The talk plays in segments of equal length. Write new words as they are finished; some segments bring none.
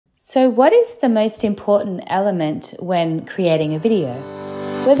So what is the most important element when creating a video?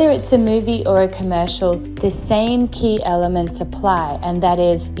 Whether it's a movie or a commercial, the same key elements apply, and that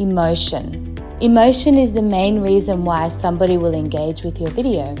is emotion. Emotion is the main reason why somebody will engage with your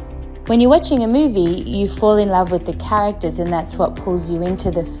video. When you're watching a movie, you fall in love with the characters, and that's what pulls you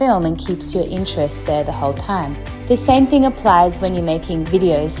into the film and keeps your interest there the whole time. The same thing applies when you're making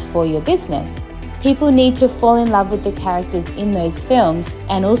videos for your business. People need to fall in love with the characters in those films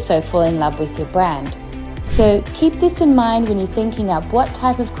and also fall in love with your brand. So keep this in mind when you're thinking up what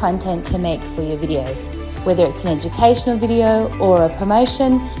type of content to make for your videos. Whether it's an educational video or a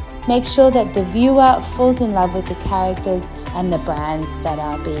promotion, make sure that the viewer falls in love with the characters and the brands that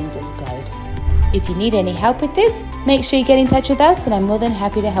are being displayed. If you need any help with this, make sure you get in touch with us, and I'm more than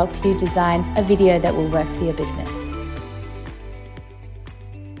happy to help you design a video that will work for your business.